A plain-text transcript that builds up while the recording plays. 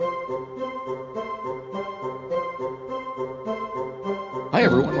Hi,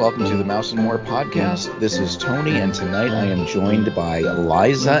 everyone. Welcome to the Mouse and More podcast. This is Tony, and tonight I am joined by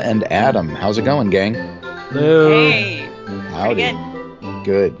Liza and Adam. How's it going, gang? Hello. Hey, pretty Howdy.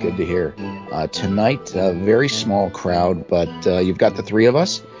 Good to hear. Tonight, a very small crowd, but you've got the three of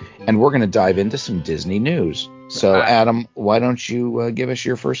us, and we're going to dive into some Disney news. So, Adam, why don't you give us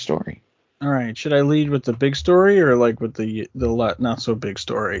your first story? All right. Should I lead with the big story or like with the not so big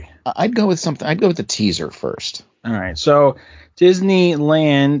story? I'd go with something. I'd go with the teaser first. All right. So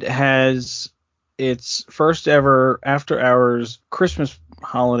Disneyland has its first ever after-hours Christmas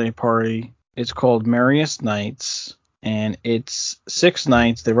holiday party. It's called Merriest Nights, and it's 6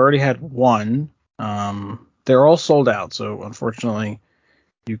 nights. They've already had one. They're all sold out, so unfortunately,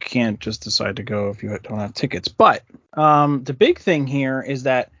 you can't just decide to go if you don't have tickets. But the big thing here is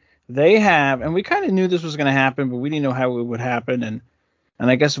that they have, and we kind of knew this was going to happen, but we didn't know how it would happen. And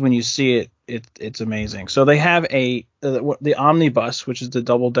I guess when you see it, it's amazing. So they have the omnibus, which is the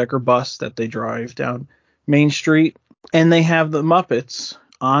double-decker bus that they drive down Main Street, and they have the Muppets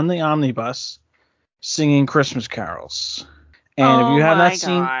on the omnibus singing Christmas carols. And if you have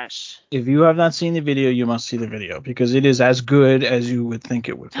not seen the video, you must see the video because it is as good as you would think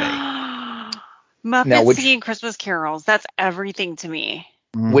it would be. Muppets singing Christmas carols. That's everything to me.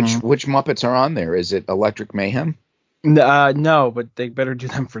 Mm-hmm. Which Muppets are on there? Is it Electric Mayhem? No, but they better do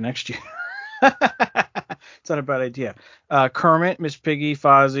them for next year. It's not a bad idea. Kermit, Miss Piggy,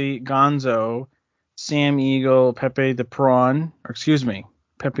 Fozzie, Gonzo, Sam Eagle, Pepe the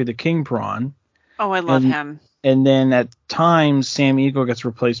King Prawn. Oh, I love him. And then at times, Sam Eagle gets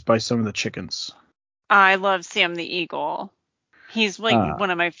replaced by some of the chickens. I love Sam the Eagle. He's like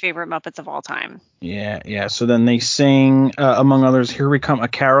one of my favorite Muppets of all time. Yeah. So then they sing, among others, Here We Come a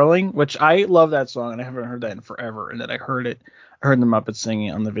Caroling, which I love that song, and I haven't heard that in forever. And then I heard the Muppets singing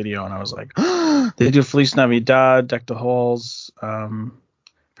it on the video, and I was like, they do Feliz Navidad, Deck the Halls. Apparently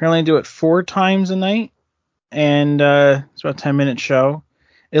they do it 4 times a night, and it's about a 10-minute show.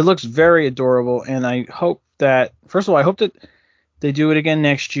 It looks very adorable, and I hope that, first of all, they do it again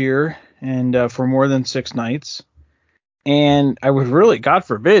next year, and for more than 6 nights. And I would really, God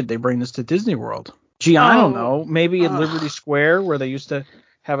forbid, they bring this to Disney World. I don't know. Maybe at Liberty Square, where they used to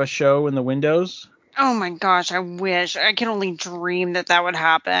have a show in the windows. Oh my gosh, I wish. I can only dream that would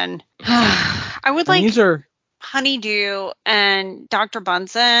happen. I would like Honeydew and Dr.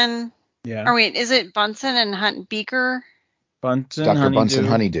 Bunsen. Yeah. Or wait, is it Bunsen and Beaker? Bunsen, Dr. Honeydew. Bunsen,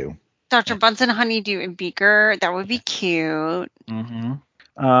 Honeydew. Dr. Bunsen, Honeydew, and Beaker. That would be cute. Mm-hmm.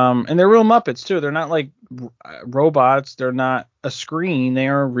 And they're real Muppets, too. They're not like robots. They're not a screen. They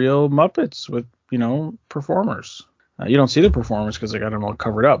are real Muppets with, performers. You don't see the performers because they got them all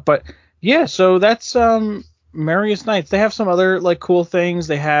covered up. But, yeah, so that's Merriest Nights. They have some other, like, cool things.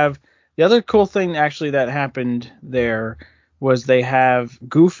 They have the other cool thing, actually, that happened there was they have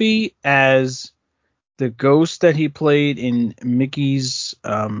Goofy as the ghost that he played in Mickey's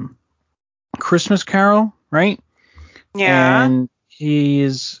Christmas Carol, right? Yeah. And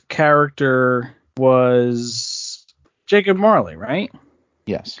his character was Jacob Marley, right?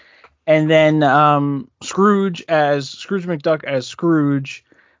 Yes. And then Scrooge McDuck as Scrooge,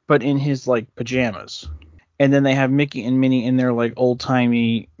 but in his like pajamas. And then they have Mickey and Minnie in their like old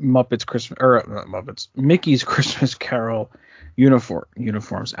timey Mickey's Christmas Carol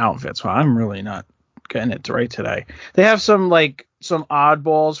uniforms outfits. Well, I'm really not getting it right today. They have some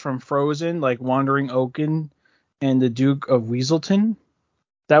oddballs from Frozen, like Wandering Oaken and the Duke of Weaselton.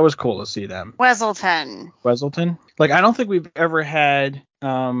 That was cool to see them. Weaselton. Like, I don't think we've ever had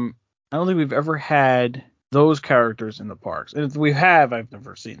those characters in the parks. And if we have, I've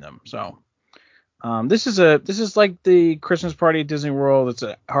never seen them. So, this is like the Christmas party at Disney World. It's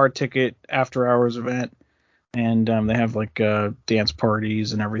a hard ticket after hours event. And, they have like, dance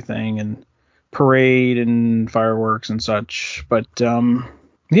parties and everything and parade and fireworks and such. But,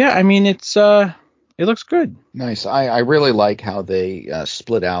 yeah, I mean, it looks good. Nice. I really like how they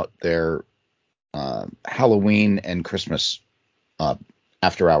split out their Halloween and Christmas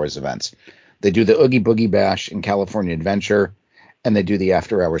after hours events. They do the Oogie Boogie Bash in California Adventure, and they do the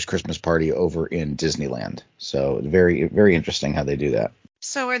after hours Christmas party over in Disneyland. So very, very interesting how they do that.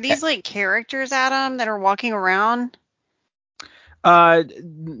 So are these like characters, Adam, that are walking around?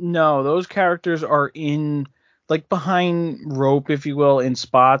 No, those characters are in like behind rope, if you will, in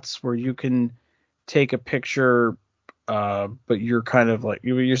spots where you can take a picture, but you're kind of like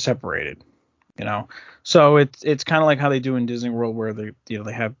you're separated, So it's kind of like how they do in Disney World, where they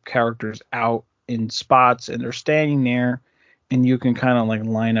have characters out in spots and they're standing there, and you can kind of like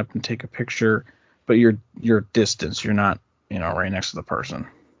line up and take a picture, but you're distance. You're not right next to the person.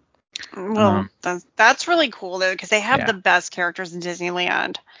 Well, that's really cool though, because they have the best characters in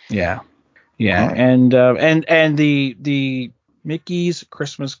Disneyland. Yeah, right. and the Mickey's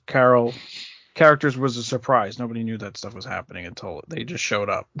Christmas Carol characters was a surprise. Nobody knew that stuff was happening until they just showed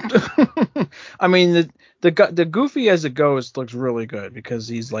up. I mean, the Goofy as a ghost looks really good because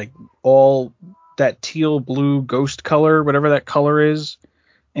he's like all that teal blue ghost color, whatever that color is,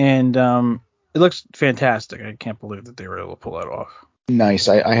 and it looks fantastic. I can't believe that they were able to pull that off. Nice.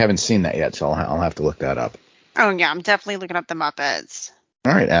 I haven't seen that yet, so I'll have to look that up. Oh yeah, I'm definitely looking up the Muppets.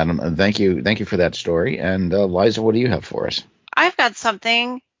 All right, Adam. Thank you for that story. And Liza, what do you have for us? I've got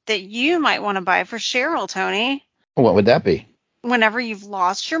something that you might want to buy for Cheryl, Tony. What would that be? Whenever you've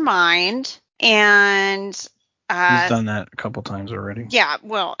lost your mind and he's done that a couple times already. Yeah,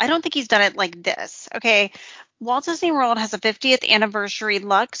 well, I don't think he's done it like this. Okay. Walt Disney World has a 50th anniversary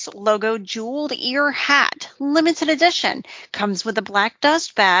Lux logo jeweled ear hat, limited edition. Comes with a black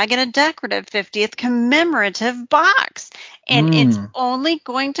dust bag and a decorative 50th commemorative box. And it's only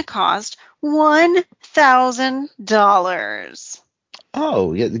going to cost $1,000.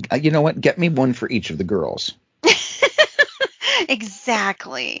 Oh, yeah. You know what? Get me one for each of the girls.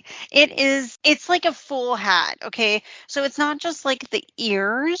 Exactly. It's like a full hat, okay? So it's not just like the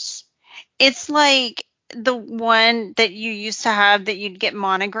ears. It's like the one that you used to have that you'd get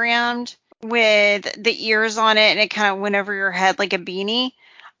monogrammed with the ears on it and it kind of went over your head like a beanie.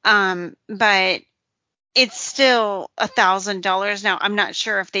 But it's still $1,000. Now, I'm not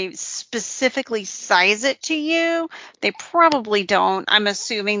sure if they specifically size it to you. They probably don't. I'm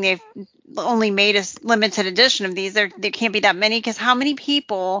assuming they've only made a limited edition of these. There can't be that many because how many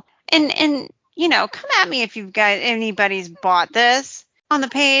people and come at me if you've got anybody's bought this on the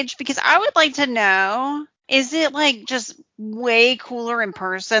page because I would like to know, is it like just way cooler in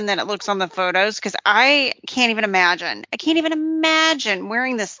person than it looks on the photos? Because I can't even imagine. I can't even imagine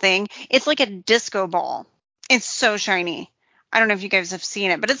wearing this thing. It's like a disco ball. It's so shiny. I don't know if you guys have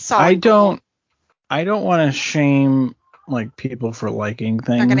seen it, but it's solid. I don't want to shame like people for liking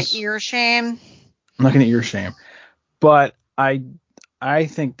things. I'm not gonna ear shame. I'm not gonna ear shame, but I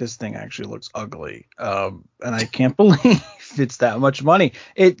think this thing actually looks ugly, and I can't believe it's that much money.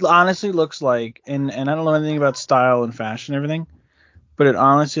 It honestly looks like, and I don't know anything about style and fashion and everything, but it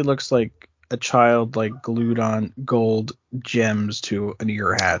honestly looks like a child like glued on gold gems to an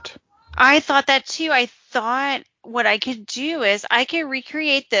ear hat. I thought that too. I thought what I could do is I could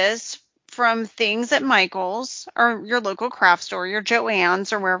recreate this from things at Michael's or your local craft store, your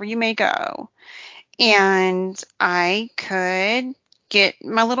Joann's or wherever you may go. And I could get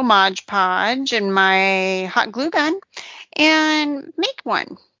my little Mod Podge and my hot glue gun and make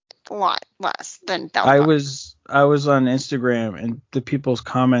one a lot less than $1,000. I was on Instagram and the people's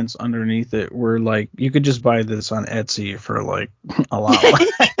comments underneath it were like, you could just buy this on Etsy for like a lot less.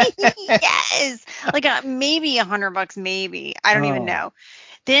 Yes, like maybe $100, maybe I don't even know.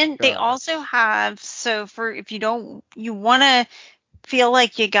 Then they also have for if you want to feel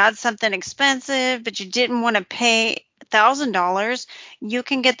like you got something expensive, but you didn't want to pay $1,000, you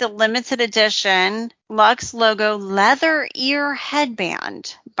can get the limited edition Lux logo leather ear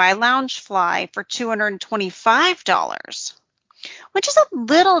headband by Loungefly for $225, which is a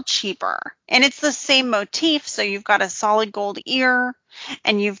little cheaper. And it's the same motif. So you've got a solid gold ear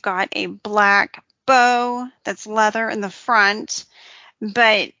and you've got a black bow that's leather in the front,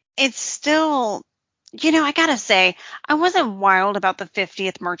 but it's still, I gotta say, I wasn't wild about the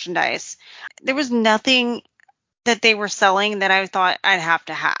 50th merchandise. There was nothing that they were selling that I thought I'd have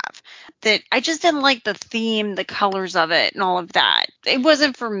to have. That I just didn't like the theme, the colors of it, and all of that. It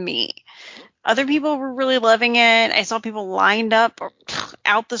wasn't for me. Other people were really loving it. I saw people lined up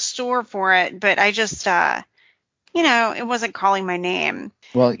out the store for it, but I just, it wasn't calling my name.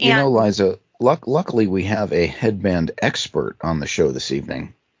 Well, Liza, luckily we have a headband expert on the show this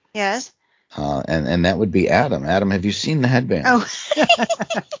evening. Yes. And that would be Adam. Adam, have you seen the headband? Oh.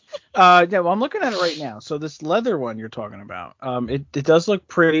 Yeah, well, I'm looking at it right now. So this leather one you're talking about, it does look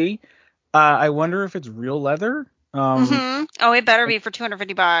pretty. I wonder if it's real leather. Oh, it better be for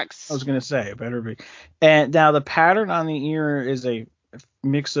 $250. I was gonna say it better be. And now the pattern on the ear is a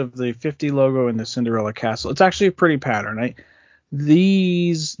mix of the 50 logo and the Cinderella castle. It's actually a pretty pattern.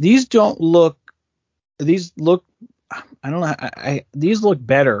 These look I don't know. These look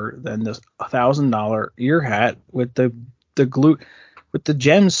better than this $1,000 ear hat with the glue, with the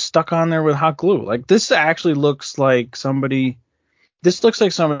gems stuck on there with hot glue. Like this actually looks like somebody. This looks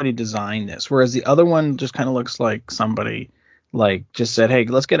like somebody designed this, whereas the other one just kind of looks like somebody like just said, "Hey,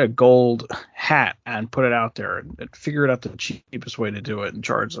 let's get a gold hat and put it out there and figure it out the cheapest way to do it and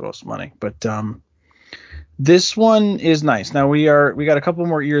charge the most money." But This one is nice. Now we got a couple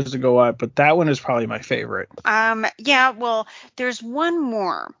more ears to go up, but that one is probably my favorite. Yeah, well, there's one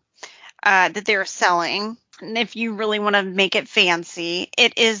more that they're selling. And if you really want to make it fancy,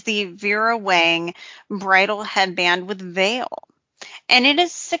 it is the Vera Wang bridal headband with veil. And it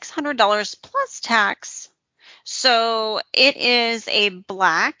is $600 plus tax. So it is a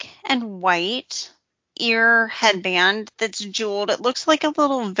black and white ear headband that's jeweled. It looks like a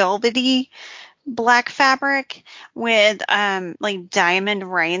little velvety black fabric with like diamond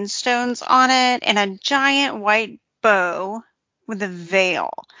rhinestones on it and a giant white bow with a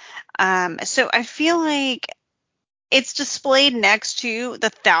veil. So I feel like it's displayed next to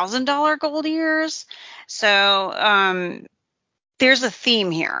the $1,000 gold ears. So there's a theme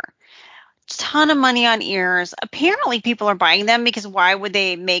here. Ton of money on ears. Apparently people are buying them because why would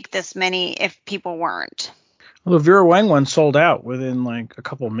they make this many if people weren't? Well, the Vera Wang one sold out within like a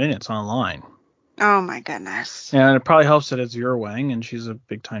couple minutes online. Oh my goodness. And it probably helps that it's Vera Wang and she's a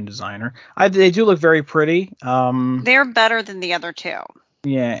big time designer. They do look very pretty. They're better than the other two.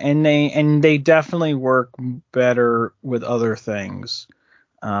 Yeah, and they definitely work better with other things.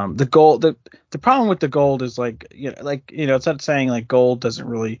 The gold, the problem with the gold is it's not saying like gold doesn't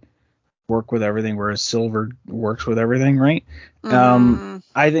really work with everything, whereas silver works with everything, right? Mm-hmm.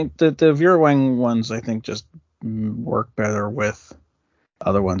 I think the Vera Wang ones just work better with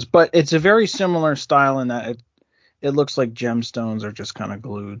other ones, but it's a very similar style in that it looks like gemstones are just kind of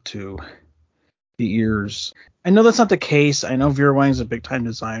glued to the ears. I know that's not the case. I know Vera Wang's a big time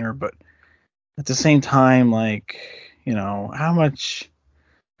designer, but at the same time, how much?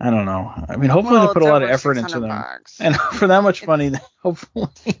 I don't know. I mean, hopefully they put a lot of effort into them, bucks. And for that much money, hopefully.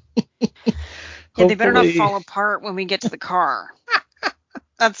 Yeah, they better not fall apart when we get to the car.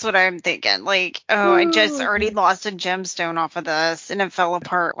 That's what I'm thinking. Like, I just already lost a gemstone off of this, and it fell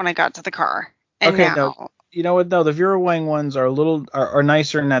apart when I got to the car. And okay, now, no, you know what? No, the Vera Wang ones are are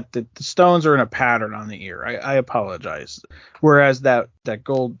nicer in that the stones are in a pattern on the ear. I apologize. Whereas that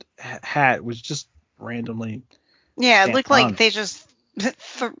gold hat was just randomly. Yeah, it looked like they just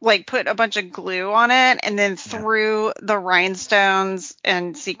put a bunch of glue on it and then threw the rhinestones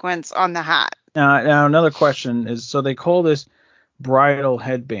and sequins on the hat. Now another question is, so they call this bridal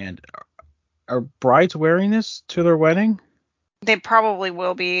headband. Are brides wearing this to their wedding? They probably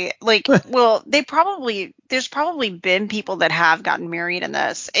will be. There's probably been people that have gotten married in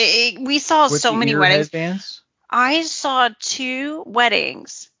this. We saw with so many weddings. Headbands? I saw 2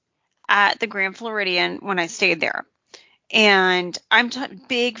 weddings at the Grand Floridian when I stayed there. And I'm talking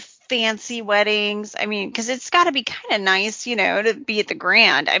big fancy weddings. I mean, because it's got to be kind of nice, to be at the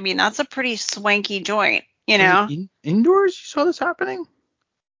Grand. I mean, that's a pretty swanky joint, Indoors, you saw this happening?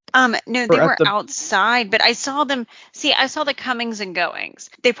 No, they were outside, but I saw them. See, I saw the comings and goings.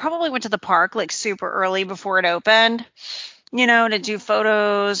 They probably went to the park like super early before it opened, to do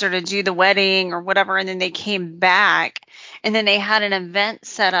photos or to do the wedding or whatever. And then they came back and then they had an event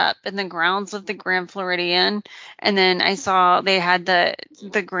set up in the grounds of the Grand Floridian. And then I saw they had the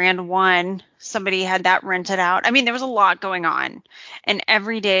Grand One. Somebody had that rented out. I mean, there was a lot going on. And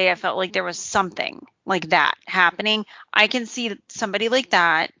every day I felt like there was something like that happening. I can see somebody like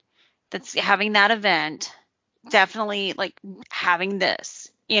that that's having that event definitely like having this,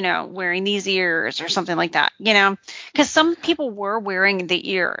 wearing these ears or something like that, because some people were wearing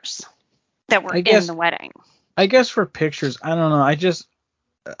the ears that were in the wedding. I guess for pictures, I don't know. I don't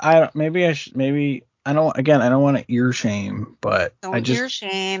want to ear shame, but ear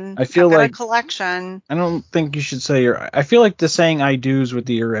shame. I feel like a collection. I don't think you should say I feel like the saying I do's with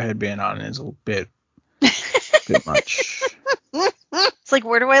the ear headband on is a bit much. It's like,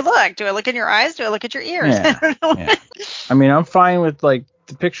 where do I look? Do I look in your eyes? Do I look at your ears? Yeah, I don't know. Yeah. I mean, I'm fine with like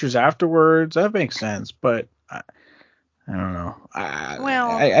the pictures afterwards. That makes sense, but I don't know.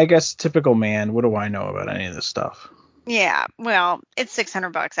 I guess typical man. What do I know about any of this stuff? Yeah, well, it's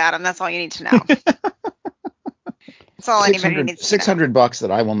 $600, Adam. That's all you need to know. That's all anybody needs to know. $600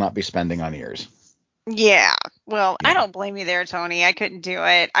 that I will not be spending on ears. Yeah, well, I don't blame you there, Tony. I couldn't do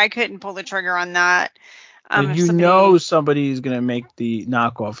it. I couldn't pull the trigger on that. Somebody's gonna make the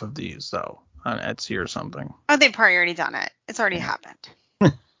knockoff of these though on Etsy or something. Oh, they've probably already done it. It's already happened.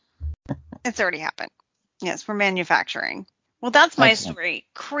 It's already happened. Yes, we're manufacturing. Well, that's my story.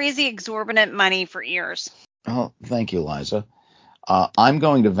 Crazy exorbitant money for ears. Oh, thank you, Liza. I'm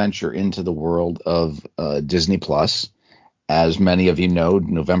going to venture into the world of Disney Plus. As many of you know,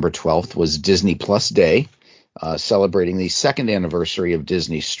 November 12th was Disney Plus Day, celebrating the 2nd anniversary of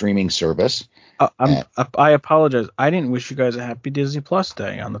Disney's streaming service. I apologize. I didn't wish you guys a happy Disney Plus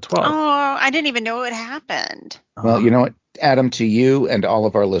Day on the 12th. Oh, I didn't even know it happened. Well, you know what? Adam, to you and all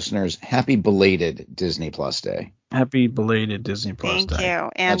of our listeners, happy belated Disney Plus Day. Happy belated Disney Plus Thank Day. you.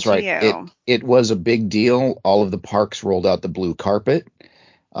 And That's to right. you. It was a big deal. All of the parks rolled out the blue carpet.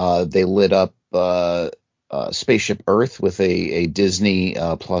 They lit up Spaceship Earth with a Disney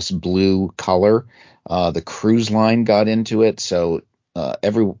Plus blue color. The cruise line got into it. So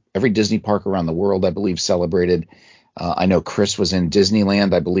every Disney park around the world, I believe, celebrated. I know Chris was in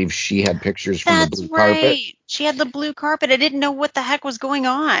Disneyland. I believe she had pictures from the That's blue carpet. right. She had the blue carpet. I didn't know what the heck was going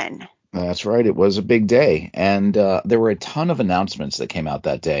on. That's right. It was a big day. And there were a ton of announcements that came out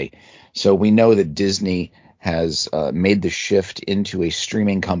that day. So we know that Disney has made the shift into a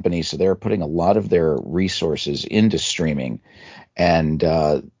streaming company. So they're putting a lot of their resources into streaming. And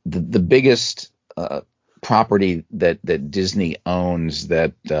the biggest property that Disney owns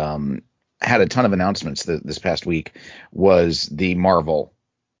that had a ton of announcements this past week was the Marvel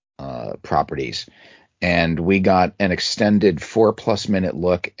properties. And we got an extended 4+ minute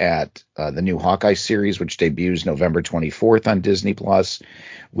look at the new Hawkeye series, which debuts November 24th on Disney Plus.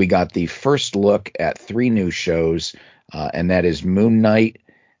 We got the first look at 3 new shows, and that is Moon Knight,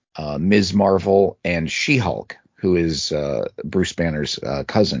 Ms. Marvel, and She-Hulk, who is Bruce Banner's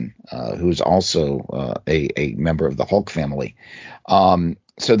cousin, who's also a member of the Hulk family.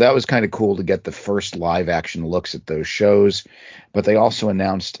 So that was kind of cool to get the first live action looks at those shows. But they also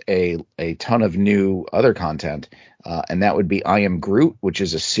announced a ton of new other content, and that would be I Am Groot, which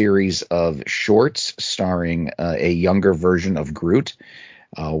is a series of shorts starring a younger version of Groot.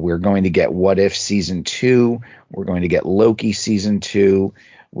 We're going to get What If Season 2. We're going to get Loki Season 2.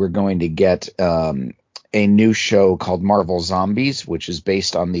 We're going to get a new show called Marvel Zombies, which is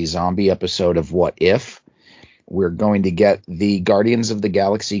based on the zombie episode of What If. We're going to get the Guardians of the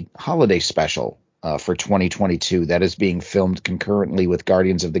Galaxy holiday special for 2022. That is being filmed concurrently with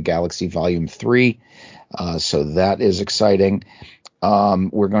Guardians of the Galaxy Volume 3. So that is exciting.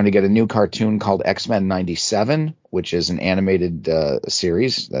 We're going to get a new cartoon called X-Men 97, which is an animated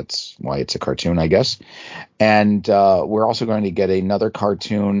series. That's why it's a cartoon, I guess. And we're also going to get another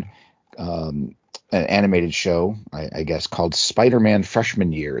cartoon, an animated show, I guess, called Spider-Man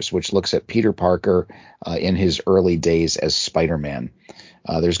Freshman Years, which looks at Peter Parker in his early days as Spider-Man.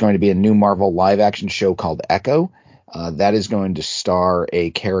 There's going to be a new Marvel live-action show called Echo. That is going to star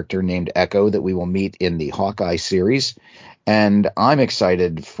a character named Echo that we will meet in the Hawkeye series. And I'm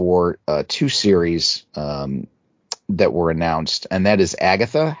excited for 2 series that were announced, and that is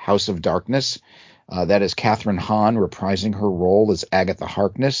Agatha, House of Darkness. That is Catherine Hahn reprising her role as Agatha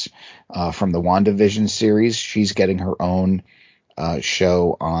Harkness from the WandaVision series. She's getting her own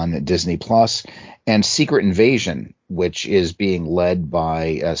show on Disney Plus. And Secret Invasion, which is being led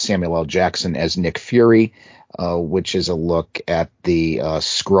by Samuel L. Jackson as Nick Fury, which is a look at the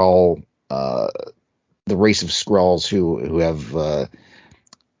Skrull, the race of Skrulls who have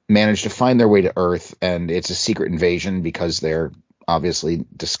managed to find their way to Earth, and it's a secret invasion because they're obviously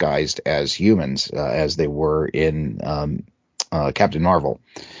disguised as humans, as they were in Captain Marvel.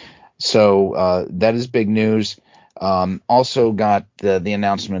 So that is big news. Also got the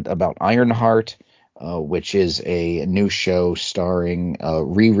announcement about Ironheart, which is a new show starring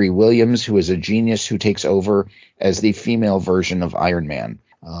Riri Williams, who is a genius who takes over as the female version of Iron Man.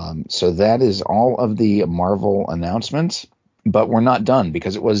 So that is all of the Marvel announcements. But we're not done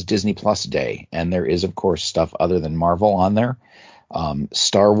because it was Disney Plus Day, and there is, of course, stuff other than Marvel on there.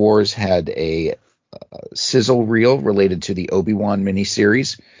 Star Wars had a sizzle reel related to the Obi-Wan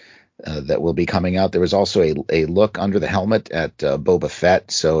miniseries that will be coming out. There was also a look under the helmet at Boba Fett.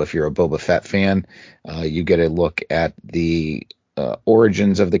 So if you're a Boba Fett fan, you get a look at the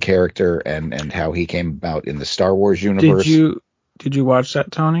origins of the character and how he came about in the Star Wars universe. Did you watch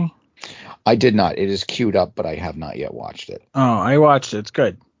that, Tony? I did not. It is queued up, but I have not yet watched it. Oh, I watched it. It's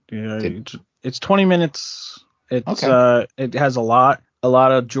good. It's 20 minutes. It's okay. It has a lot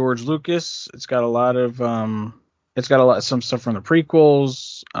of George Lucas. It's got a lot of some stuff from the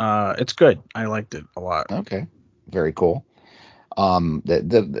prequels. It's good. I liked it a lot. Okay, very cool.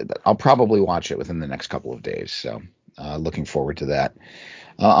 I'll probably watch it within the next couple of days. So looking forward to that.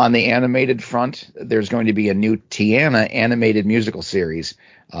 On the animated front, there's going to be a new Tiana animated musical series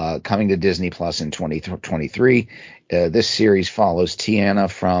coming to Disney Plus in 2023. This series follows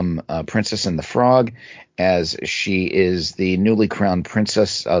Tiana from Princess and the Frog, as she is the newly crowned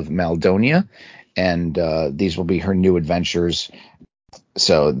princess of Maldonia, and these will be her new adventures.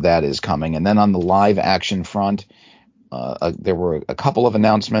 So that is coming. And then on the live action front, there were a couple of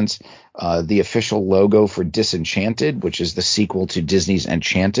announcements. The official logo for Disenchanted, which is the sequel to Disney's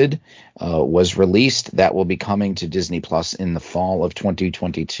Enchanted, was released. That will be coming to Disney Plus in the fall of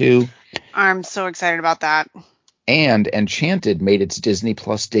 2022. I'm so excited about that. And Enchanted made its Disney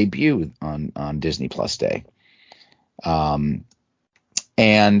Plus debut on Disney Plus Day. And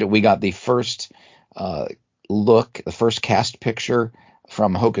we got the first the first cast picture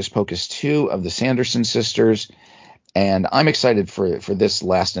from Hocus Pocus 2 of the Sanderson sisters. And I'm excited for this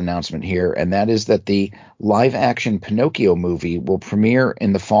last announcement here, and that is that the live-action Pinocchio movie will premiere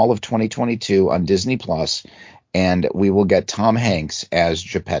in the fall of 2022 on Disney Plus, and we will get Tom Hanks as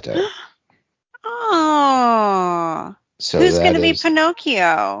Geppetto. Oh, so who's going to be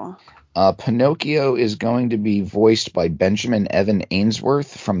Pinocchio? Pinocchio is going to be voiced by Benjamin Evan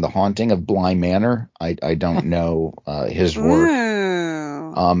Ainsworth from The Haunting of Bly Manor. I don't know his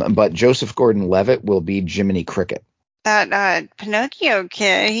work. But Joseph Gordon-Levitt will be Jiminy Cricket. That Pinocchio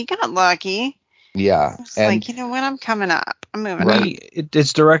kid, he got lucky. Yeah. It's like, you know what? I'm coming up. I'm moving up.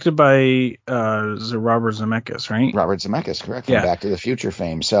 It's directed by Robert Zemeckis, right? Robert Zemeckis, correct, from Back to the Future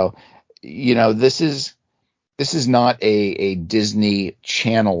fame. So, this is not a Disney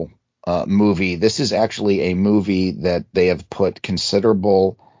Channel movie. This is actually a movie that they have put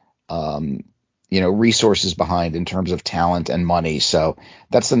considerable resources behind in terms of talent and money. So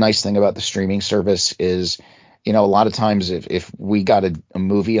that's the nice thing about the streaming service is, a lot of times if we got a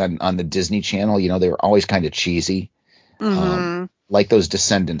movie on the Disney Channel, they were always kind of cheesy. Mm-hmm. Like those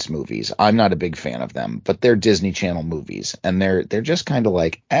Descendants movies. I'm not a big fan of them, but they're Disney Channel movies, and they're just kind of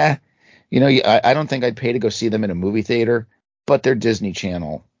like, I don't think I'd pay to go see them in a movie theater, but they're Disney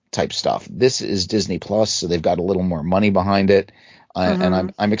Channel type stuff. This is Disney Plus, so they've got a little more money behind it,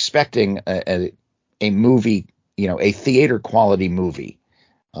 and I'm expecting a movie, a theater quality movie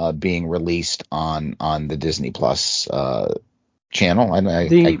being released on the Disney Plus channel.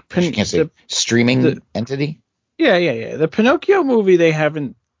 I can't say streaming entity. Yeah. The Pinocchio movie, I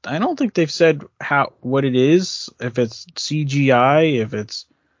don't think they've said what it is, if it's CGI, if it's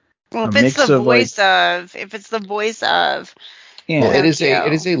if it's the voice of Well, it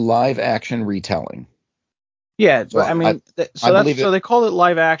is a live action retelling. Yeah, so, so they call it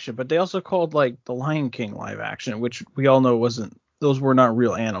live action, but they also called like the Lion King live action, which we all know those were not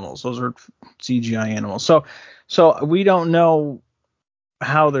real animals. Those are CGI animals. So we don't know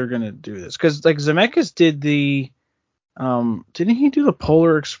how they're going to do this, because like Zemeckis did didn't he do the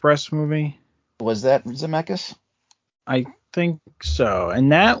Polar Express movie? Was that Zemeckis? I think so.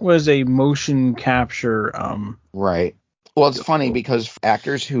 And that was a motion capture. Right. Well, it's funny because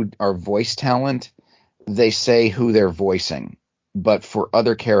actors who are voice talent, they say who they're voicing, but for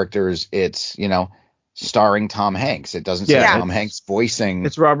other characters, it's, starring Tom Hanks. It doesn't say Tom Hanks voicing.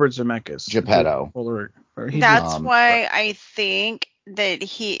 It's Robert Zemeckis. Geppetto. That's why I think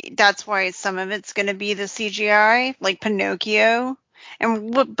that's why some of it's going to be the CGI, like Pinocchio.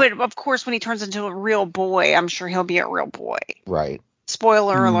 But of course, when he turns into a real boy, I'm sure he'll be a real boy. Right.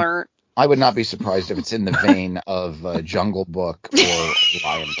 Spoiler alert. I would not be surprised if it's in the vein of Jungle Book or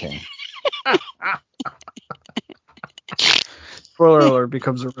Lion King. Spoiler alert,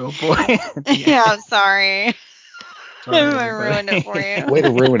 becomes a real boy. Yeah, I'm sorry. I ruined it for you. Way to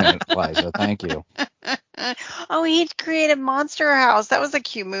ruin it, Liza. Thank you. Oh, he created Monster House. That was a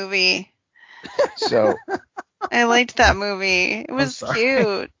cute movie. So I liked that movie. It was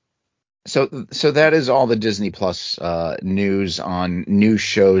cute. So that is all the Disney Plus news on new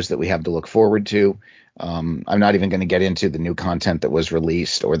shows that we have to look forward to. I'm not even going to get into the new content that was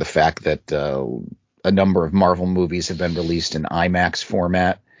released or the fact that a number of Marvel movies have been released in IMAX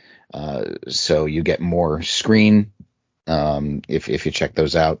format. So you get more screen if you check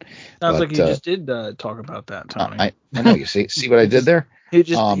those out. Sounds like you just did talk about that, Tony. I know. You see what I did there?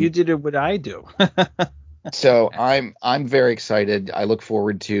 You did it what I do. So I'm very excited. I look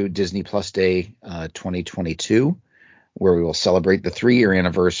forward to Disney Plus Day 2022, where we will celebrate the 3-year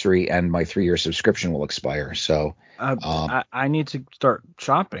anniversary and my 3-year subscription will expire. So I need to start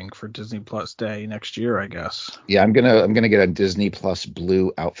shopping for Disney Plus Day next year, I guess. Yeah, I'm gonna get a Disney Plus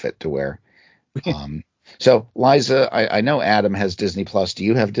blue outfit to wear. So Liza, I know Adam has Disney Plus. Do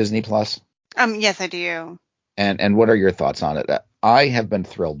you have Disney Plus? Yes, I do. And what are your thoughts on it? I have been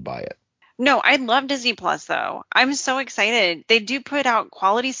thrilled by it. No, I love Disney Plus though. I'm so excited. They do put out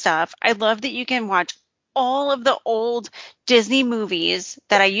quality stuff. I love that you can watch all of the old Disney movies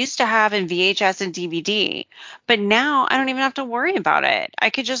that I used to have in VHS and DVD, but now I don't even have to worry about it.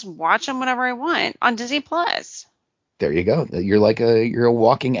 I could just watch them whenever I want on Disney Plus. There you go. You're a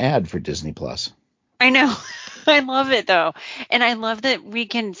walking ad for Disney Plus. I know. I love it though. And I love that we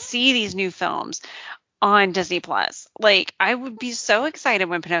can see these new films on Disney Plus. Like, I would be so excited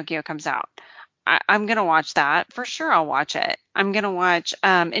when Pinocchio comes out. I'm gonna watch that for sure. I'll watch it. I'm gonna watch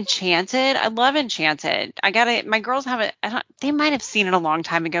Enchanted. I love Enchanted. I got it. My girls have it. They might have seen it a long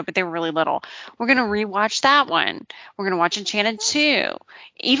time ago, but they were really little. We're gonna rewatch that one. We're gonna watch Enchanted 2.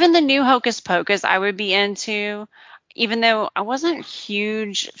 Even the new Hocus Pocus, I would be into. Even though I wasn't a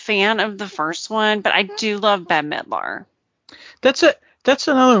huge fan of the first one, but I do love Bette Midler. That's it. That's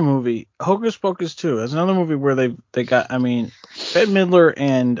another movie. Hocus Pocus 2. That's another movie where they got. I mean, Bette Midler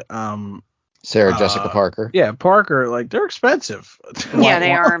and Sarah Jessica Parker. Yeah, Parker. Like they're expensive. Yeah,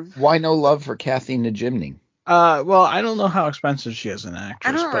 they are. Why no love for Kathy Najimy? Well, I don't know how expensive she is as an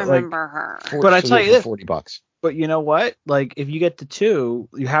actress. I don't remember her. But I tell you this, $40. But you know what? Like, if you get the 2,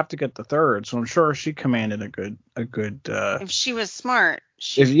 you have to get the 3rd. So I'm sure she commanded a good. If she was smart,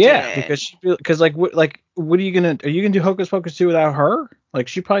 because like what are you gonna do Hocus Pocus 2 without her? Like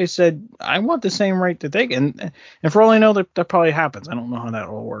she probably said, I want the same rate that they get, and for all I know, that probably happens. I don't know how that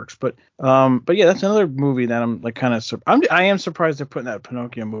all works, but yeah, that's another movie that I'm like kind of I am surprised they're putting that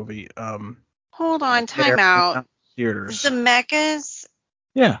Pinocchio movie. Hold on, time out. Theaters. Zemeckis.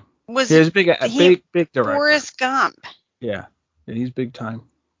 Yeah. Was he's big director. Forrest Gump. Yeah, he's big time.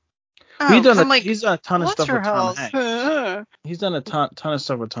 Oh, he's done a ton of stuff with Tom Hanks. He's done a ton of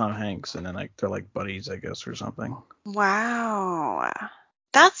stuff with Tom Hanks, and then like they're like buddies, I guess, or something. Wow,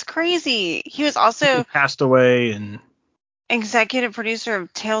 that's crazy. He was also he passed away and executive producer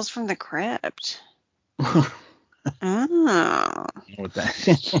of Tales from the Crypt. Oh. What that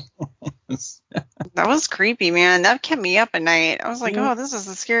is. That was creepy, man. That kept me up at night. I was like, oh, this is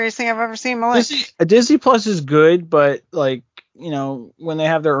the scariest thing I've ever seen in my life. Disney Plus is good, but like, you know, when they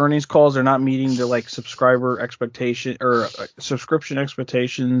have their earnings calls, they're not meeting the like subscriber expectation or subscription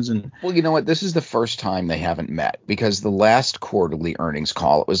expectations. And well, you know what? This is the first time they haven't met, because the last quarterly earnings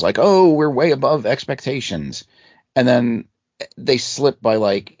call, it was like, oh, we're way above expectations. And then they slip by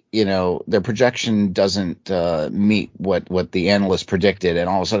like, you know, their projection doesn't meet what the analysts predicted, and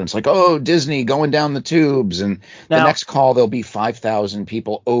all of a sudden it's like, oh, Disney going down the tubes, and the next call there'll be 5,000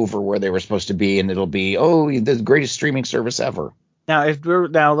 people over where they were supposed to be, and it'll be, oh, the greatest streaming service ever. Now,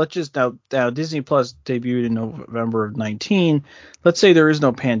 now Disney Plus debuted in November of 2019. Let's say there is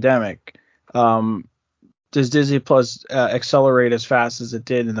no pandemic. Does Disney Plus accelerate as fast as it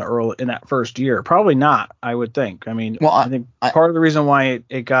did in that first year? Probably not, I would think. I mean, I think part of the reason why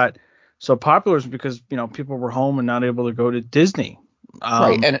it got so popular is because, you know, people were home and not able to go to Disney.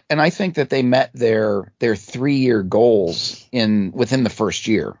 Right, and I think that they met their 3-year goals within the first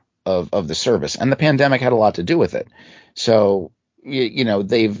year of the service, and the pandemic had a lot to do with it. So you know,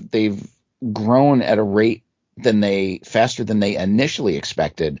 they've grown at a rate faster than they initially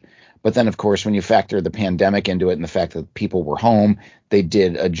expected. But then, of course, when you factor the pandemic into it and the fact that people were home, they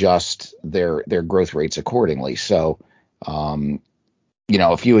did adjust their growth rates accordingly. So, you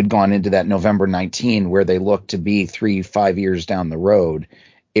know, if you had gone into that November 19 where they looked to be 3-5 years down the road,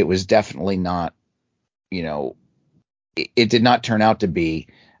 it was definitely not, you know, it did not turn out to be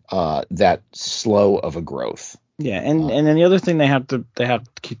that slow of a growth. Yeah, and then the other thing they have to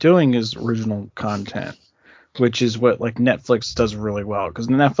keep doing is original content, which is what like Netflix does really well, because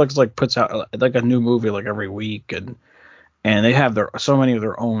Netflix like puts out like a new movie like every week, and they have so many of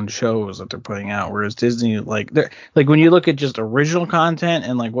their own shows that they're putting out, whereas Disney like when you look at just original content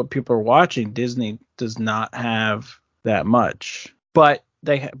and like what people are watching, Disney does not have that much. But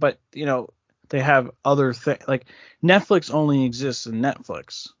you know, they have other things. Like Netflix only exists in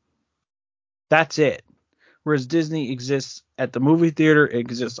Netflix. That's it. Whereas Disney exists at the movie theater, it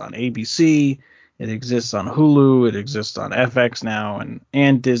exists on ABC, it exists on Hulu, it exists on FX now,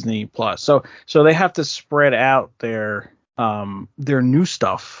 and Disney Plus. So they have to spread out their new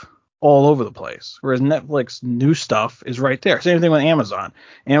stuff all over the place. Whereas Netflix new stuff is right there. Same thing with Amazon.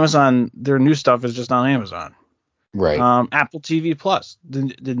 Amazon, their new stuff is just on Amazon. Right. Apple TV Plus,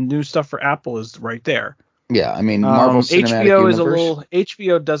 the new stuff for Apple is right there. Yeah, I mean, Marvel Cinematic HBO Universe.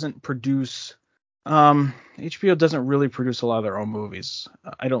 HBO doesn't produce. HBO doesn't really produce a lot of their own movies.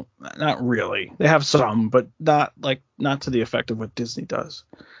 Not really. They have some, but not to the effect of what Disney does.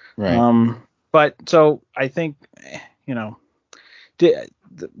 Right. But so I think, you know,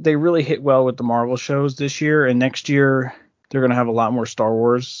 they really hit well with the Marvel shows this year, and next year they're going to have a lot more Star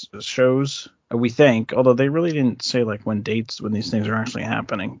Wars shows, we think, although they really didn't say like when these things are actually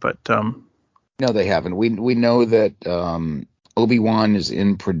happening. But no, they haven't. We know that Obi-Wan is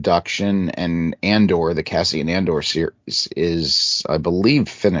in production, and Andor, the Cassian Andor series, is, I believe,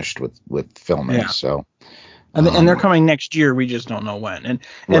 finished with filming. Yeah. So, and they're coming next year. We just don't know when.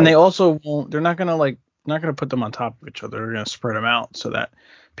 And they also won't. They're not gonna put them on top of each other. They're gonna spread them out so that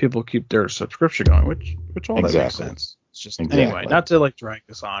people keep their subscription going, which all that makes sense. It's just anyway, not to like drag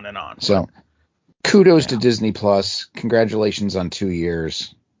this on and on. So, Kudos to Disney Plus. Congratulations on 2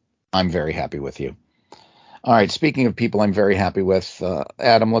 years. I'm very happy with you. All right. Speaking of people I'm very happy with,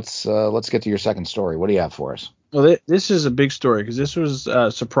 Adam, let's get to your second story. What do you have for us? Well, this is a big story because this was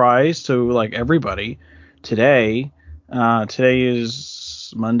a surprise to like everybody today. Today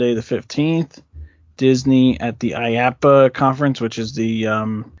is Monday the 15th. Disney at the IAAPA conference, which is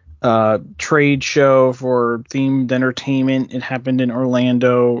the trade show for themed entertainment. It happened in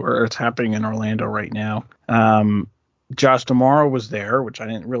Orlando, or it's happening in Orlando right now. Josh D'Amaro was there, which I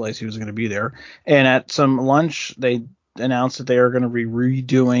didn't realize he was going to be there. And at some lunch, they announced that they are going to be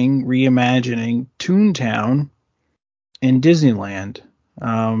reimagining Toontown in Disneyland.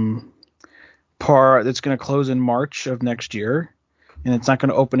 That's going to close in March of next year, and it's not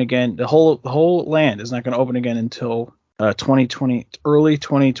going to open again. The whole land is not going to open again until 2020, early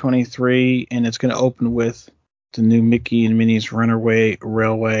 2023, and it's going to open with the new Mickey and Minnie's Runaway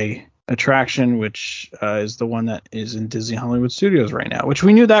Railway attraction, which is the one that is in Disney Hollywood Studios right now. Which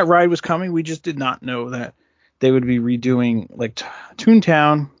we knew that ride was coming. We just did not know that they would be redoing like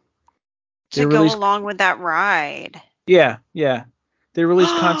Toontown to go along with that ride. Yeah. They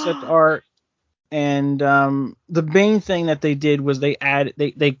released concept art, and the main thing that they did was they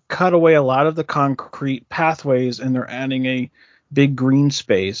cut away a lot of the concrete pathways, and they're adding a big green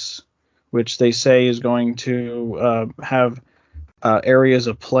space, which they say is going to have areas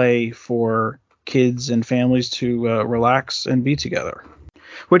of play for kids and families to relax and be together,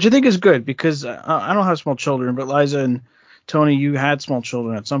 which I think is good because I don't have small children, but Liza and Tony, you had small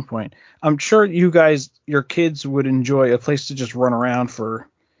children at some point. I'm sure your kids would enjoy a place to just run around for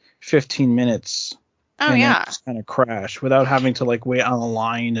 15 minutes and then just kind of crash without having to like wait on a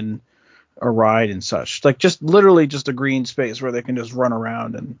line and a ride and such. Like just literally just a green space where they can just run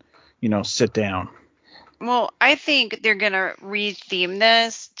around and, sit down. Well, I think they're going to retheme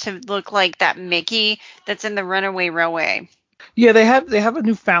this to look like that Mickey that's in the Runaway Railway. Yeah, they have a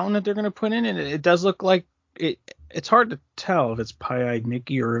new fountain that they're going to put in, and it does look like it. It's hard to tell if it's Pie-Eyed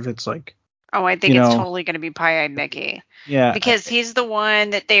Mickey or if it's like. Oh, I think it's totally going to be Pie-Eyed Mickey. Yeah. Because he's the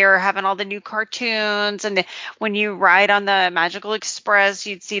one that they are having all the new cartoons, and when you ride on the Magical Express,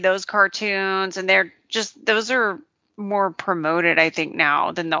 you'd see those cartoons, and those are more promoted, I think,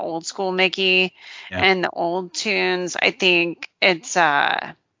 now than the old school Mickey and the old tunes. I think it's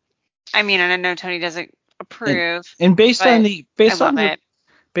and I know Tony doesn't approve. And based on the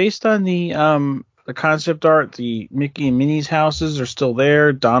concept art, the Mickey and Minnie's houses are still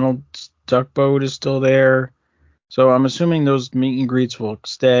there. Donald's Duck Boat is still there. So I'm assuming those meet and greets will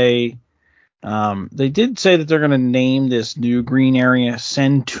stay. They did say that they're going to name this new green area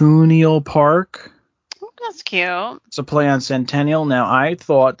Centennial Park. Oh, that's cute. It's a play on Centennial. Now, I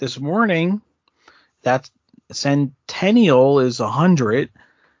thought this morning that Centennial is 100,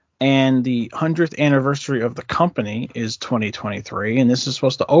 and the 100th anniversary of the company is 2023, and this is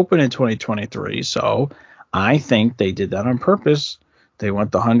supposed to open in 2023. So I think they did that on purpose. They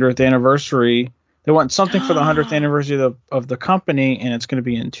want the 100th anniversary. They want something for the 100th anniversary of the company, and it's going to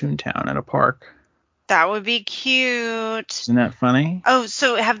be in Toontown at a park. That would be cute. Isn't that funny? Oh,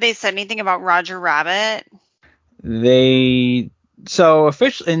 so have they said anything about Roger Rabbit? Officially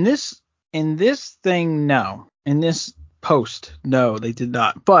in this thing, no. In this post, no, they did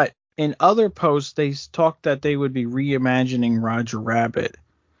not. But in other posts, they talked that they would be reimagining Roger Rabbit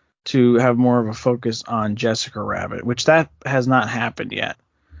to have more of a focus on Jessica Rabbit, which that has not happened yet.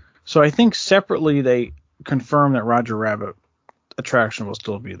 So I think separately they confirmed that Roger Rabbit attraction will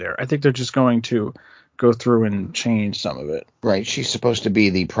still be there. I think they're just going to go through and change some of it. Right. She's supposed to be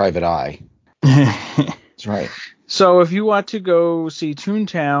the private eye. That's right. So if you want to go see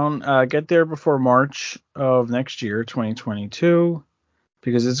Toontown, get there before March of next year, 2022,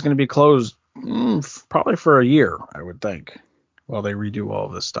 because it's going to be closed probably for a year, I would think, while they redo all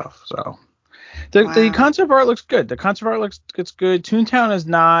of this stuff. So the concept art looks good. The concept art looks good. Toontown is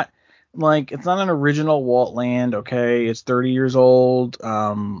not it's not an original Walt Land. Okay, it's 30 years old.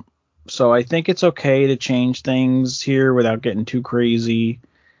 So I think it's okay to change things here without getting too crazy.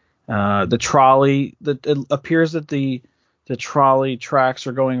 The trolley, it appears that the trolley tracks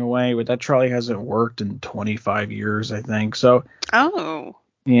are going away, but that trolley hasn't worked in 25 years, I think. So. Oh.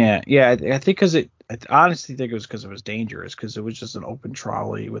 Yeah. I think because I honestly think it was because it was dangerous, because it was just an open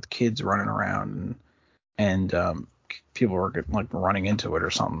trolley with kids running around and people were like running into it or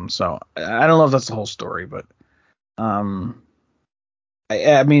something. So I don't know if that's the whole story, but I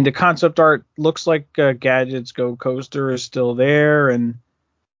mean the concept art looks like Gadget's Go Coaster is still there, and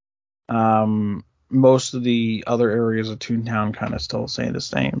most of the other areas of Toontown kind of still say the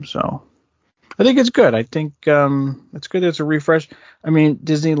same. So I think it's good. I think it's good. It's a refresh. I mean,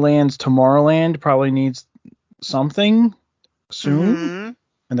 Disneyland's Tomorrowland probably needs something soon,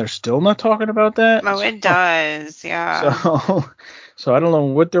 and they're still not talking about that. Oh, it does, yeah. So I don't know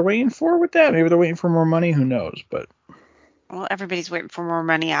what they're waiting for with that. Maybe they're waiting for more money. Who knows? But well, everybody's waiting for more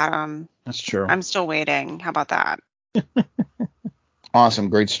money, Adam. That's true. I'm still waiting. How about that? Awesome,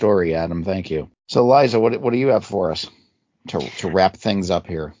 great story, Adam. Thank you. So, Liza, what do you have for us to wrap things up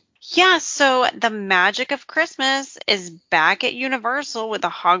here? Yeah, so the magic of Christmas is back at Universal with the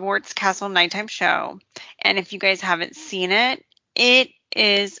Hogwarts Castle Nighttime Show. And if you guys haven't seen it, it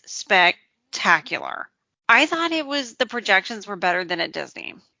is spectacular. I thought the projections were better than at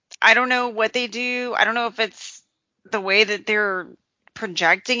Disney. I don't know what they do. I don't know if it's the way that they're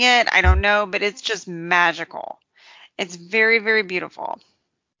projecting it. I don't know, but it's just magical. It's very, very beautiful.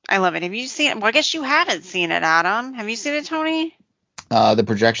 I love it. Have you seen it? Well, I guess you haven't seen it, Adam. Have you seen it, Tony? The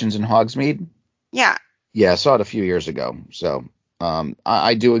projections in Hogsmeade? Yeah. Yeah, I saw it a few years ago. So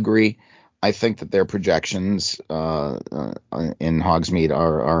I do agree. I think that their projections in Hogsmeade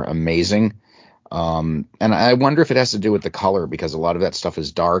are amazing. And I wonder if it has to do with the color, because a lot of that stuff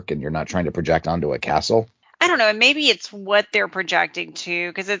is dark and you're not trying to project onto a castle. I don't know. Maybe it's what they're projecting to,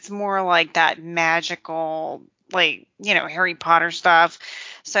 because it's more like that magical, like, Harry Potter stuff.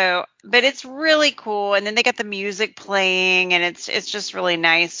 So, but it's really cool. And then they got the music playing, and it's just really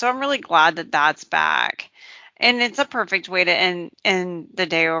nice. So I'm really glad that that's back. And it's a perfect way to end the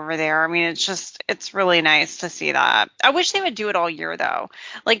day over there. I mean, it's really nice to see that. I wish they would do it all year, though.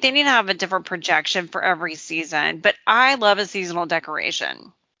 Like, they need to have a different projection for every season. But I love a seasonal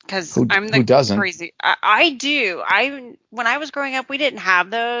decoration. Because I'm the who doesn't? crazy. I do. When I was growing up, we didn't have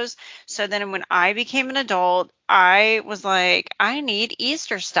those. So then when I became an adult, I was like, I need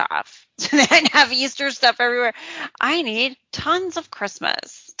Easter stuff. So then I'd have Easter stuff everywhere. I need tons of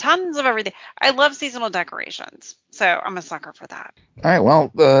Christmas, tons of everything. I love seasonal decorations. So I'm a sucker for that. All right.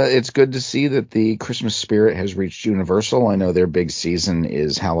 Well, it's good to see that the Christmas spirit has reached Universal. I know their big season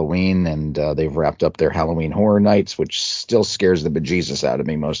is Halloween, and they've wrapped up their Halloween Horror Nights, which still scares the bejesus out of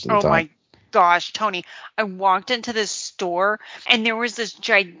me most of the time. Oh, my gosh, Tony. I walked into this store, and there was this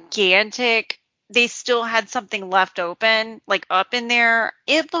gigantic, they still had something left open, like up in there.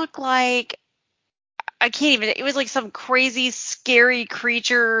 It looked like, I can't even, it was like some crazy, scary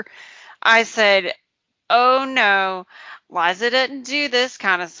creature. I said, oh no, Liza didn't do this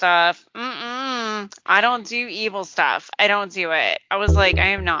kind of stuff. I don't do evil stuff. I don't do it. I was like, I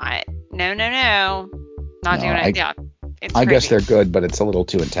am not. No. Not doing it. Yeah. It's I crazy. guess they're good, but it's a little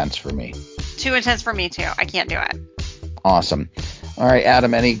too intense for me. Too intense for me too. I can't do it. Awesome. All right,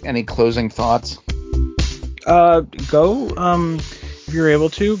 Adam, any closing thoughts? If you're able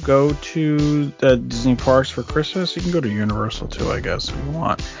to, go to the Disney parks for Christmas. You can go to Universal too, I guess, if you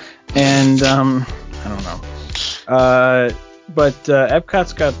want. And I don't know. But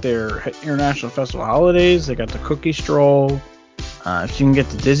Epcot's got their International Festival holidays. They got the cookie stroll. If you can get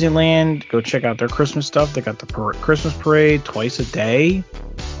to Disneyland, go check out their Christmas stuff. They got the Christmas parade twice a day.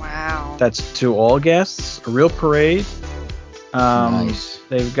 Wow. That's to all guests. A real parade. Nice.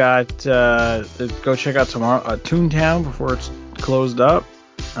 They've got go check out tomorrow Toontown before it's closed up.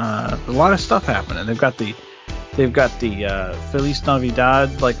 A lot of stuff happening. They've got the Feliz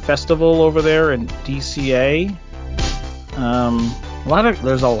Navidad festival over there in DCA.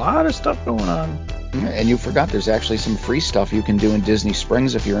 There's a lot of stuff going on. And you forgot there's actually some free stuff you can do in Disney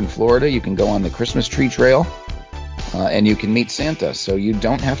Springs. If you're in Florida, you can go on the Christmas tree trail, and you can meet Santa. So you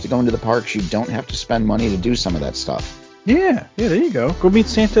don't have to go into the parks. You don't have to spend money to do some of that stuff. Yeah, there you go. Go meet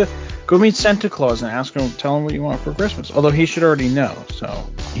Santa. Go meet Santa Claus and tell him what you want for Christmas. Although he should already know, so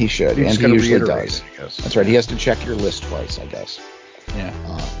he should, and he usually does. That's right. He has to check your list twice, I guess. Yeah.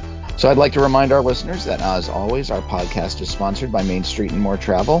 So I'd like to remind our listeners that, as always, our podcast is sponsored by Main Street and More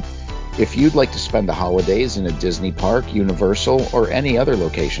Travel. If you'd like to spend the holidays in a Disney park, Universal, or any other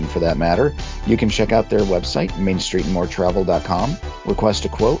location for that matter, you can check out their website, mainstreetandmoretravel.com, request a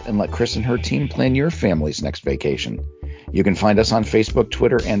quote, and let Chris and her team plan your family's next vacation. You can find us on Facebook,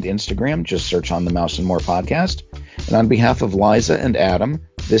 Twitter, and Instagram. Just search on the Mouse and More Podcast. And on behalf of Liza and Adam,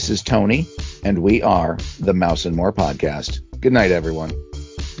 this is Tony, and we are the Mouse and More Podcast. Good night, everyone.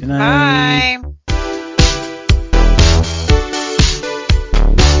 Good night. Bye.